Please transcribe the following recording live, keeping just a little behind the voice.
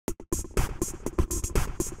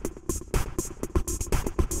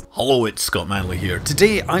Hello, it's Scott Manley here.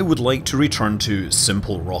 Today I would like to return to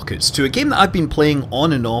Simple Rockets, to a game that I've been playing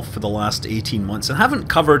on and off for the last 18 months and haven't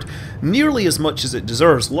covered nearly as much as it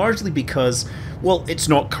deserves, largely because, well, it's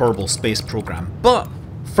not Kerbal Space Program. But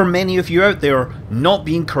for many of you out there, not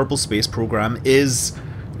being Kerbal Space Program is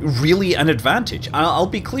really an advantage. I'll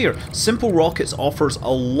be clear, Simple Rockets offers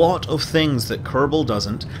a lot of things that Kerbal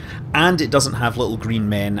doesn't, and it doesn't have little green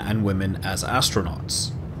men and women as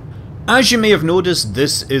astronauts. As you may have noticed,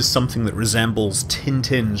 this is something that resembles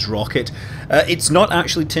Tintin's rocket. It's not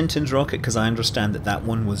actually Tintin's rocket because I understand that that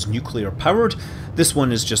one was nuclear powered. This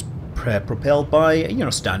one is just propelled by,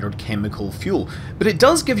 standard chemical fuel. But it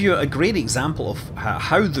does give you a great example of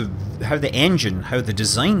how the engine, how the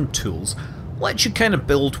design tools let you kind of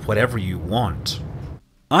build whatever you want.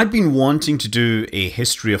 I've been wanting to do a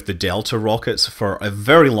history of the Delta rockets for a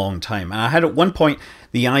very long time, and I had at one point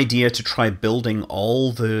the idea to try building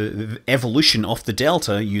all the evolution of the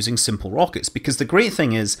Delta using Simple Rockets, because the great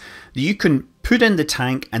thing is that you can put in the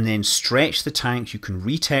tank and then stretch the tank, you can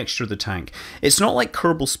retexture the tank. It's not like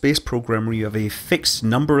Kerbal Space Program where you have a fixed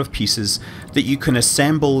number of pieces that you can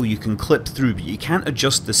assemble, you can clip through, but you can't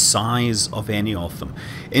adjust the size of any of them.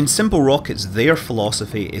 In Simple Rockets, their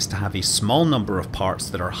philosophy is to have a small number of parts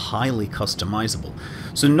that are highly customizable.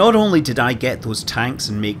 So not only did I get those tanks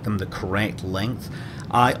and make them the correct length,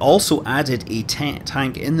 I also added a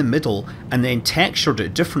tank in the middle and then textured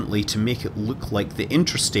it differently to make it look like the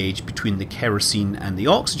interstage between the kerosene and the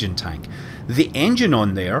oxygen tank. The engine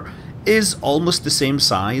on there is almost the same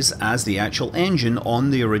size as the actual engine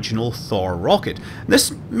on the original Thor rocket.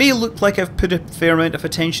 This may look like I've put a fair amount of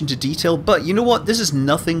attention to detail, but you know what? This is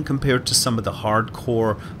nothing compared to some of the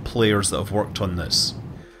hardcore players that have worked on this.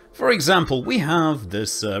 For example, we have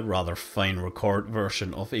this rather fine record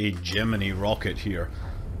version of a Gemini rocket here.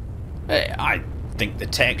 I think the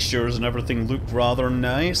textures and everything look rather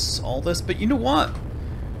nice, all this, but you know what?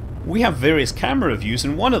 We have various camera views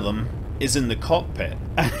and one of them is in the cockpit.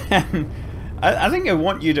 And I think I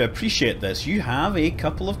want you to appreciate this. You have a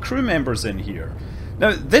couple of crew members in here.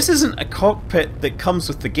 Now, this isn't a cockpit that comes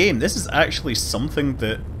with the game. This is actually something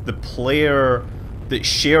that the player that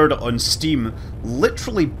shared on Steam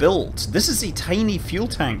literally built. This is a tiny fuel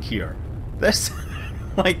tank here. This,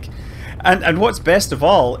 and what's best of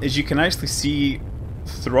all is you can actually see,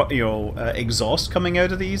 exhaust coming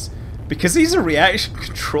out of these, because these are reaction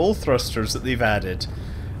control thrusters that they've added.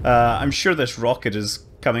 I'm sure this rocket is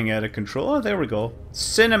coming out of control. Oh, there we go.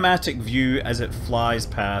 Cinematic view as it flies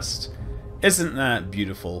past. Isn't that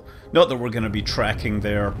beautiful? Not that we're going to be tracking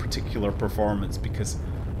their particular performance, because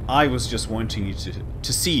I was just wanting you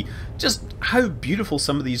to see just how beautiful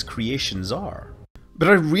some of these creations are. But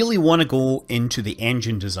I really want to go into the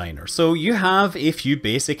engine designer. So you have a few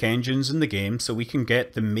basic engines in the game, so we can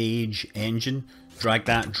get the Mage engine, drag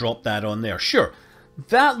that, drop that on there. Sure,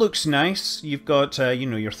 that looks nice. You've got,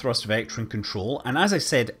 your thrust vector and control, and as I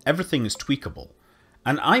said, everything is tweakable.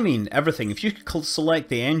 And I mean everything. If you select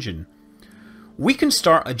the engine, we can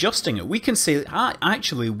start adjusting it. We can say,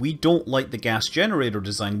 actually, we don't like the gas generator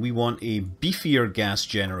design. We want a beefier gas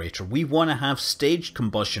generator. We want to have staged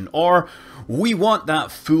combustion, or we want that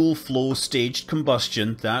full flow staged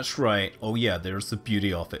combustion. That's right. Oh yeah, there's the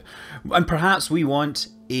beauty of it. And perhaps we want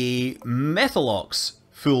a methalox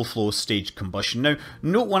full flow staged combustion. Now,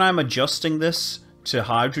 note when I'm adjusting this to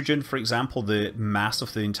hydrogen, for example, the mass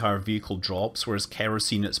of the entire vehicle drops, whereas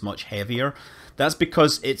kerosene it's much heavier. That's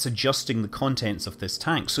because it's adjusting the contents of this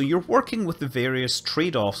tank. So you're working with the various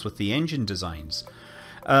trade-offs with the engine designs.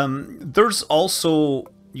 There's also,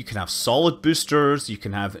 you can have solid boosters, you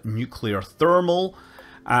can have nuclear thermal,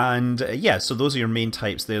 and yeah, so those are your main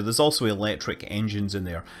types there. There's also electric engines in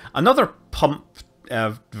there. Another pump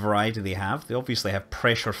variety they obviously have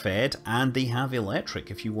pressure fed, and they have electric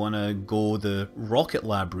if you want to go the Rocket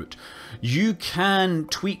Lab route. You can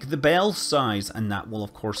tweak the bell size, and that will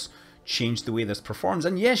of course change the way this performs.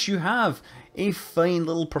 And yes, you have a fine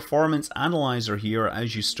little performance analyzer here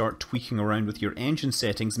as you start tweaking around with your engine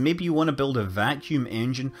settings. Maybe you want to build a vacuum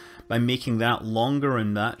engine by making that longer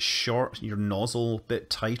and that short, your nozzle a bit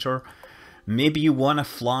tighter. Maybe you want to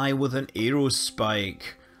fly with an aerospike.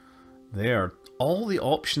 There, all the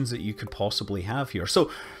options that you could possibly have here. So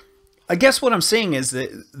I guess what I'm saying is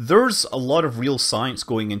that there's a lot of real science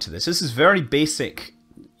going into this. This is very basic,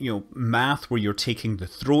 math, where you're taking the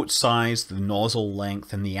throat size, the nozzle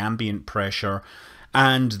length, and the ambient pressure,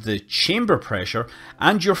 and the chamber pressure,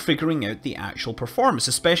 and you're figuring out the actual performance,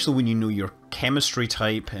 especially when you know your chemistry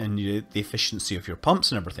type and the efficiency of your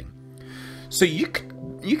pumps and everything. So you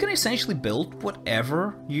can essentially build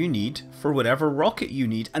whatever you need for whatever rocket you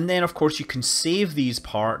need, and then of course you can save these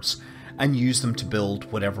parts and use them to build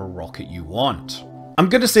whatever rocket you want. I'm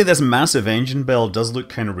going to say this massive engine bell does look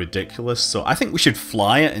kind of ridiculous, so I think we should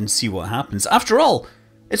fly it and see what happens. After all,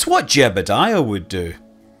 it's what Jebediah would do.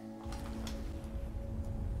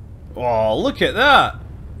 Oh, look at that!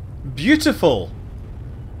 Beautiful!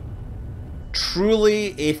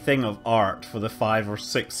 Truly a thing of art for the 5 or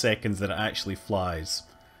 6 seconds that it actually flies.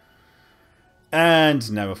 And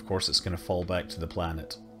now, of course, it's going to fall back to the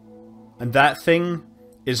planet. And that thing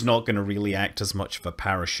is not going to really act as much of a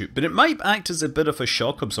parachute, but it might act as a bit of a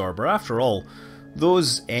shock absorber. After all,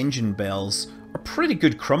 those engine bells are pretty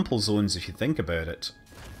good crumple zones if you think about it.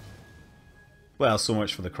 Well, so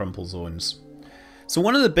much for the crumple zones. So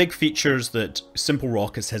one of the big features that Simple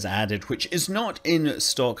Rockets has added, which is not in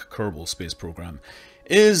stock Kerbal Space Program,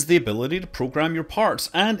 is the ability to program your parts,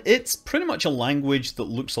 and it's pretty much a language that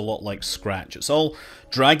looks a lot like Scratch. It's all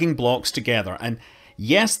dragging blocks together, and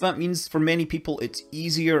yes, that means for many people it's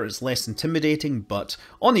easier, it's less intimidating, but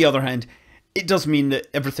on the other hand, it does mean that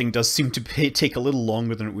everything does seem to take a little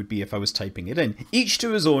longer than it would be if I was typing it in. Each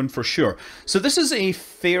to his own for sure. So this is a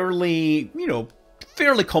fairly,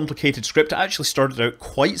 fairly complicated script. It actually started out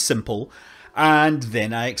quite simple, and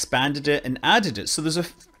then I expanded it and added it. So there's a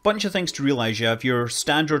bunch of things to realize. You have your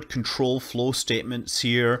standard control flow statements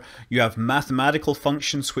here. You have mathematical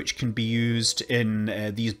functions which can be used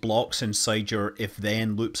in these blocks inside your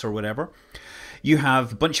if-then loops or whatever. You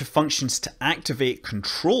have a bunch of functions to activate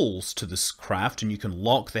controls to this craft, and you can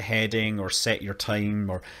lock the heading or set your time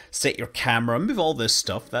or set your camera, move all this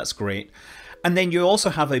stuff. That's great. And then you also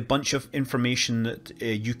have a bunch of information that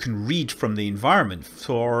you can read from the environment.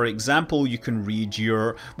 For example, you can read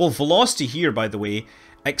your, velocity here, by the way,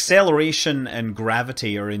 acceleration and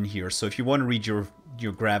gravity are in here. So if you want to read your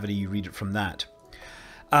gravity, you read it from that.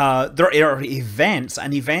 There are events,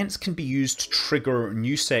 and events can be used to trigger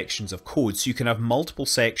new sections of code. So you can have multiple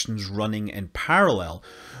sections running in parallel.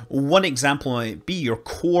 One example might be your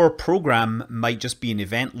core program might just be an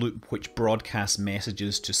event loop which broadcasts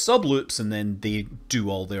messages to subloops, and then they do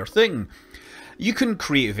all their thing. You can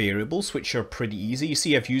create variables, which are pretty easy. You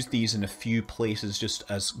see, I've used these in a few places just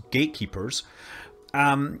as gatekeepers.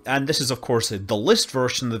 And this is, of course, the list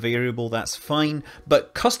version of the variable. That's fine.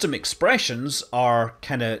 But custom expressions are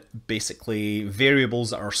kind of basically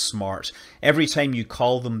variables that are smart. Every time you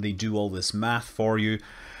call them, they do all this math for you.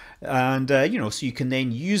 And, so you can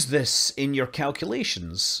then use this in your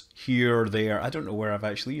calculations. Here, there. I don't know where I've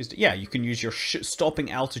actually used it. Yeah, you can use your stopping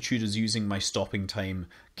altitude as using my stopping time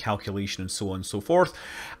calculation and so on and so forth.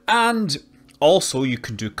 And also, you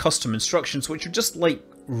can do custom instructions, which are just like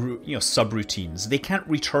subroutines. They can't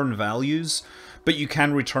return values, but you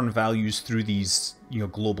can return values through these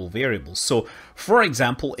global variables. So for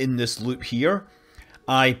example, in this loop here,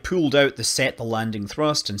 I pulled out the set the landing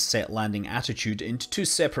thrust and set landing attitude into two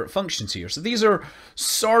separate functions here. So these are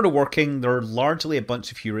sort of working. They're largely a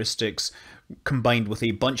bunch of heuristics combined with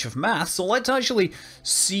a bunch of math. So let's actually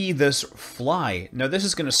see this fly. Now this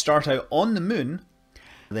is going to start out on the moon,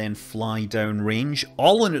 then fly down range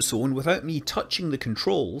all on its own without me touching the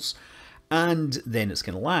controls, and then it's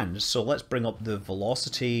going to land. So let's bring up the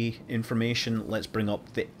velocity information. Let's bring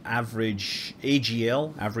up the average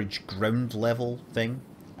AGL, average ground level thing,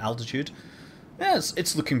 altitude. Yeah,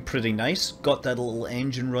 it's looking pretty nice. Got that little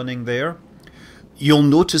engine running there. You'll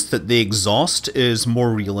notice that the exhaust is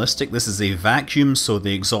more realistic. This is a vacuum, so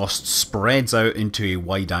the exhaust spreads out into a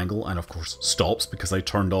wide angle and of course stops because I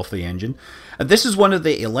turned off the engine. And this is one of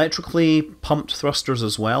the electrically pumped thrusters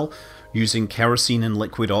as well, using kerosene and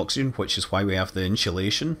liquid oxygen, which is why we have the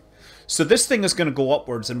insulation. So this thing is going to go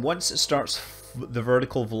upwards, and once it starts, the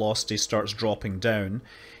vertical velocity starts dropping down,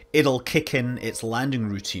 it'll kick in its landing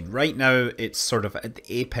routine. Right now it's sort of at the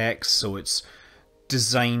apex, so it's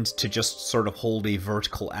designed to just sort of hold a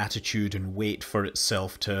vertical attitude and wait for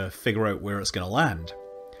itself to figure out where it's going to land.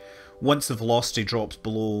 Once the velocity drops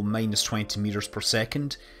below -20 meters per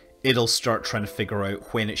second, it'll start trying to figure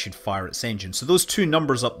out when it should fire its engine. So those two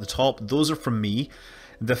numbers up the top, those are from me.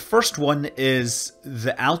 The first one is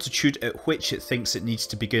the altitude at which it thinks it needs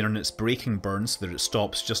to begin on its braking burn so that it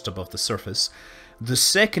stops just above the surface. The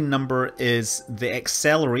second number is the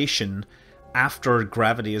acceleration after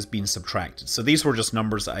gravity has been subtracted. So these were just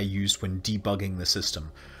numbers that I used when debugging the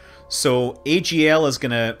system. So AGL is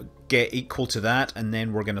going to get equal to that, and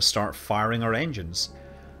then we're going to start firing our engines.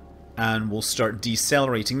 And we'll start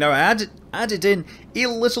decelerating. Now I added in a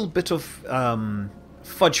little bit of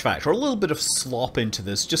fudge factor, a little bit of slop into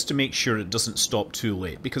this, just to make sure it doesn't stop too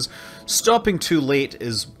late, because stopping too late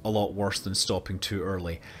is a lot worse than stopping too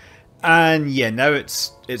early. And yeah, now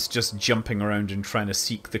it's just jumping around and trying to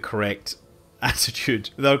seek the correct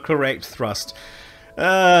attitude, the correct thrust.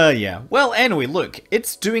 Yeah. Well, anyway, look,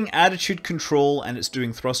 it's doing attitude control and it's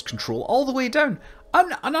doing thrust control all the way down.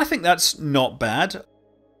 And I think that's not bad.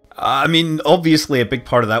 I mean, obviously a big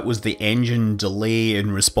part of that was the engine delay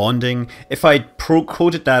in responding. If I'd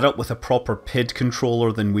coded that up with a proper PID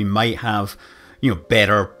controller, then we might have,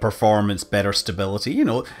 better performance, better stability,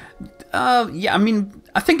 yeah, I mean,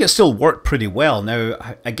 I think it still worked pretty well.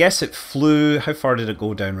 Now, I guess it flew, how far did it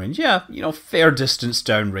go downrange? Yeah, fair distance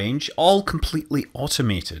downrange, all completely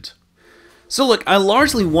automated. So look, I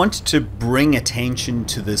largely wanted to bring attention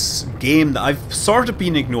to this game that I've sort of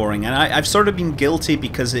been ignoring, and I've sort of been guilty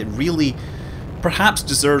because it really perhaps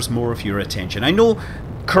deserves more of your attention. I know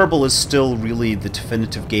Kerbal is still really the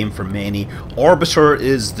definitive game for many. Orbiter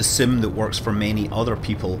is the sim that works for many other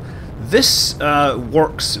people. This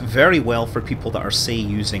works very well for people that are, say,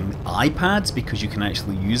 using iPads because you can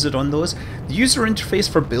actually use it on those. The user interface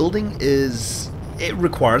for building it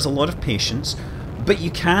requires a lot of patience. But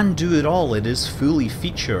you can do it all. It is fully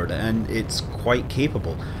featured and it's quite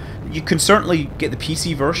capable. You can certainly get the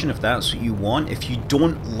PC version if that's what you want. If you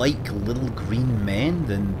don't like little green men,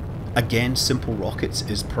 then again, Simple Rockets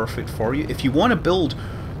is perfect for you. If you want to build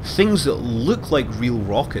things that look like real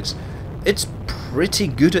rockets, it's pretty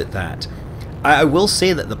good at that. I will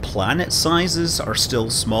say that the planet sizes are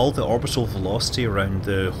still small. The orbital velocity around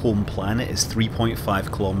the home planet is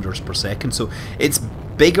 3.5 kilometers per second, so it's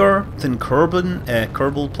bigger than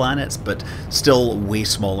Kerbal planets, but still way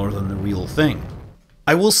smaller than the real thing.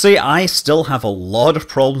 I will say I still have a lot of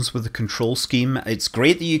problems with the control scheme. It's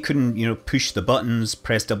great that you can, push the buttons,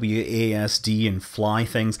 press WASD and fly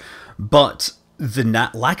things, but the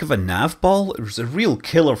lack of a nav ball is a real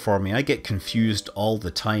killer for me. I get confused all the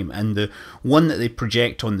time, and the one that they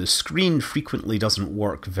project on the screen frequently doesn't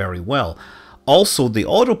work very well. Also, the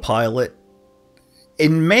autopilot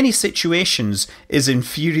in many situations is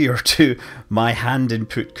inferior to my hand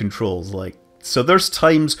input controls. So there's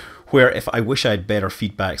times where if I wish I had better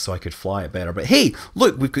feedback so I could fly it better. But hey,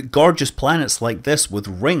 look, we've got gorgeous planets like this with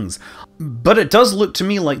rings. But it does look to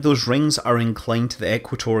me like those rings are inclined to the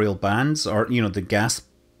equatorial bands, or, the gas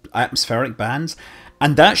atmospheric bands.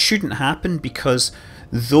 And that shouldn't happen because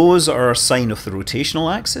those are a sign of the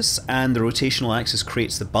rotational axis, and the rotational axis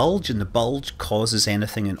creates the bulge, and the bulge causes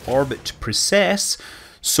anything in orbit to precess.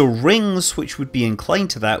 So rings which would be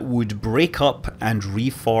inclined to that would break up and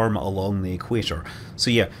reform along the equator.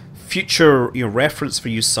 So yeah, future reference for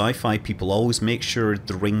you sci-fi people, always make sure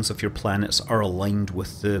the rings of your planets are aligned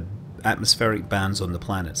with the atmospheric bands on the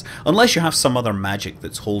planets. Unless you have some other magic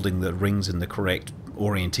that's holding the rings in the correct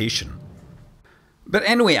orientation. But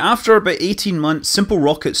anyway, after about 18 months, Simple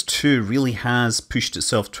Rockets 2 really has pushed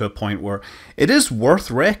itself to a point where it is worth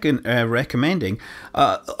recommending.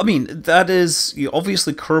 I mean, that is,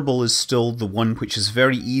 obviously Kerbal is still the one which is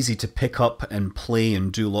very easy to pick up and play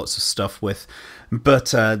and do lots of stuff with.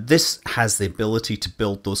 But this has the ability to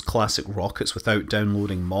build those classic rockets without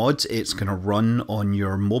downloading mods. It's going to run on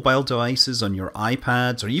your mobile devices, on your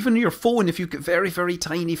iPads, or even your phone if you've got very, very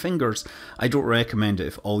tiny fingers. I don't recommend it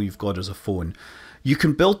if all you've got is a phone. You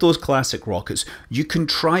can build those classic rockets. You can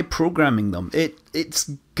try programming them.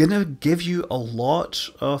 It's gonna give you a lot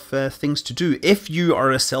of things to do if you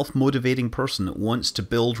are a self-motivating person that wants to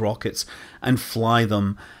build rockets and fly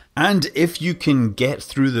them. And if you can get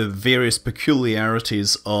through the various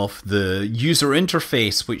peculiarities of the user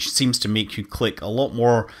interface, which seems to make you click a lot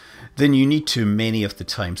more than you need to many of the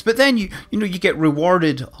times. But then you get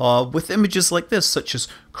rewarded with images like this, such as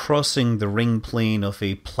crossing the ring plane of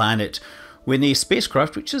a planet with a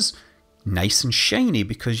spacecraft which is nice and shiny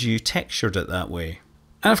because you textured it that way.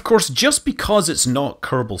 And of course, just because it's not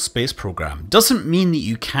Kerbal Space Program doesn't mean that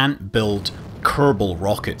you can't build Kerbal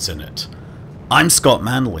rockets in it. I'm Scott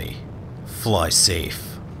Manley. Fly safe.